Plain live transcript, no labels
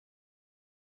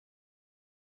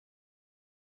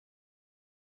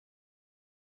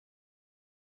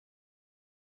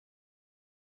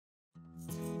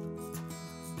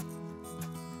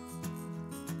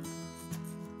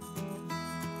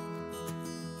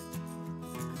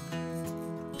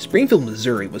Springfield,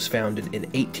 Missouri was founded in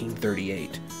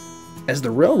 1838. As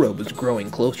the railroad was growing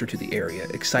closer to the area,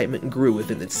 excitement grew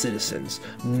within its citizens,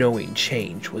 knowing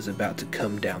change was about to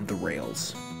come down the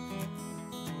rails.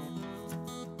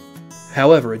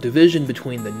 However, a division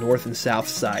between the north and south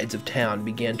sides of town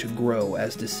began to grow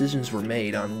as decisions were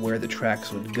made on where the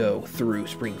tracks would go through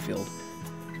Springfield.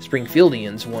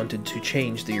 Springfieldians wanted to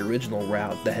change the original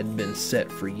route that had been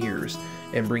set for years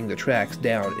and bring the tracks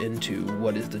down into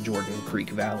what is the Jordan Creek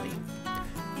Valley.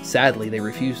 Sadly, they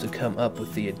refused to come up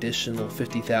with the additional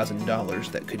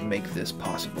 $50,000 that could make this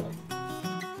possible.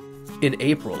 In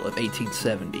April of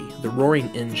 1870, the roaring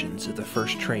engines of the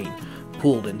first train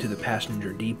pulled into the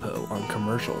passenger depot on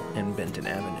Commercial and Benton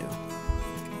Avenue.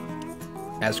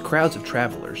 As crowds of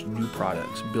travelers, new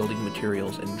products, building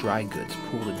materials, and dry goods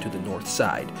pulled into the north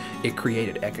side, it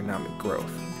created economic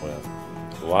growth. Well,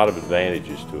 a lot of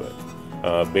advantages to it.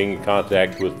 Being in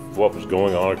contact with what was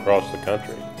going on across the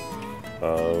country.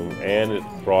 And it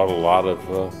brought a lot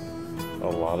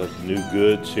of new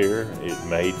goods here. It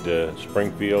made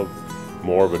Springfield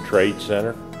more of a trade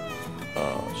center.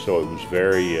 So it was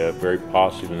very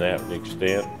positive in that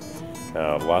extent.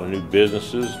 A lot of new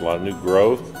businesses, a lot of new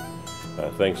growth.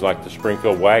 Things like the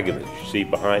Springfield wagon that you see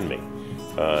behind me.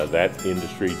 That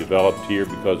industry developed here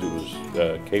because it was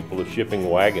capable of shipping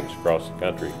wagons across the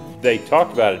country. They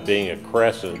talked about it being a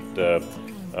crescent of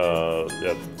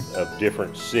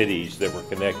different cities that were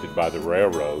connected by the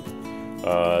railroad.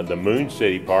 The Moon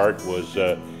City part was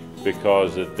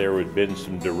because that there had been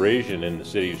some derision in the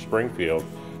city of Springfield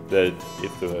that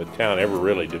if the town ever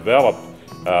really developed,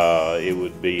 it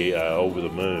would be over the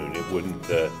moon. It wouldn't.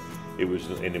 It was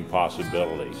an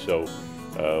impossibility. So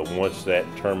once that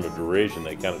term of derision,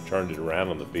 they kind of turned it around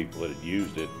on the people that had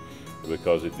used it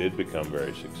because it did become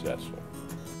very successful.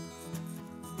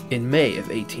 In May of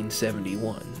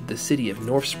 1871, the city of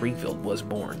North Springfield was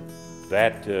born.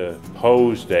 That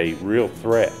posed a real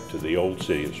threat to the old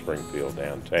city of Springfield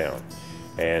downtown.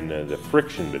 And the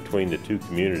friction between the two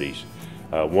communities,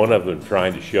 one of them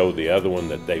trying to show the other one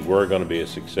that they were going to be a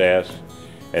success,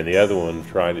 and the other one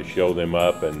trying to show them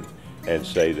up and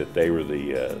say that they were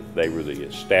the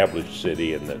established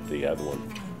city and that the other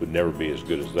one would never be as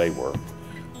good as they were,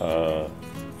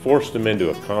 forced them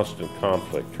into a constant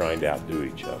conflict trying to outdo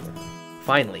each other.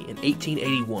 Finally, in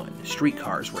 1881,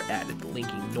 streetcars were added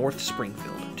linking North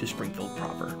Springfield to Springfield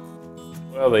proper.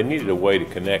 Well, they needed a way to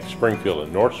connect Springfield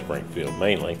and North Springfield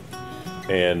mainly,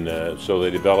 and so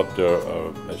they developed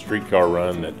a streetcar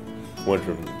run that went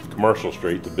from Commercial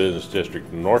Street, the business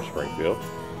district in North Springfield,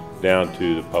 down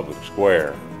to the public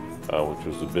square, which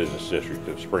was the business district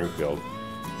of Springfield.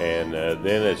 And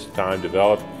then as time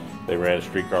developed, they ran a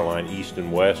streetcar line east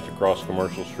and west across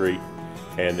Commercial Street,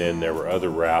 and then there were other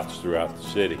routes throughout the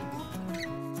city.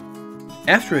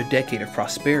 After a decade of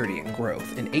prosperity and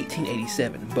growth, in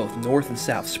 1887, both North and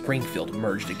South Springfield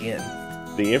merged again.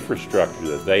 The infrastructure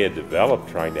that they had developed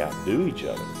trying to outdo each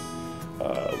other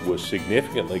was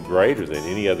significantly greater than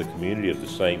any other community of the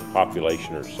same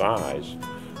population or size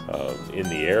in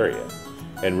the area,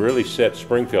 and really set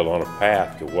Springfield on a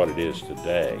path to what it is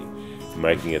today,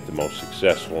 making it the most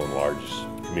successful and largest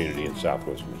community in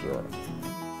southwest Missouri.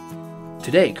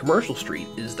 Today, Commercial Street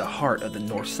is the heart of the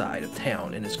north side of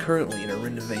town and is currently in a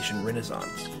renovation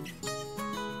renaissance.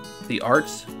 The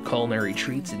arts, culinary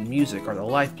treats, and music are the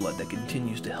lifeblood that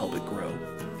continues to help it grow.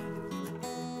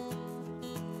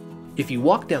 If you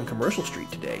walk down Commercial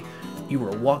Street today, you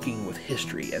are walking with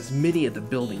history, as many of the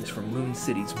buildings from Moon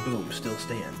City's boom still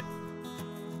stand,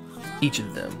 each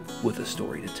of them with a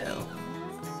story to tell.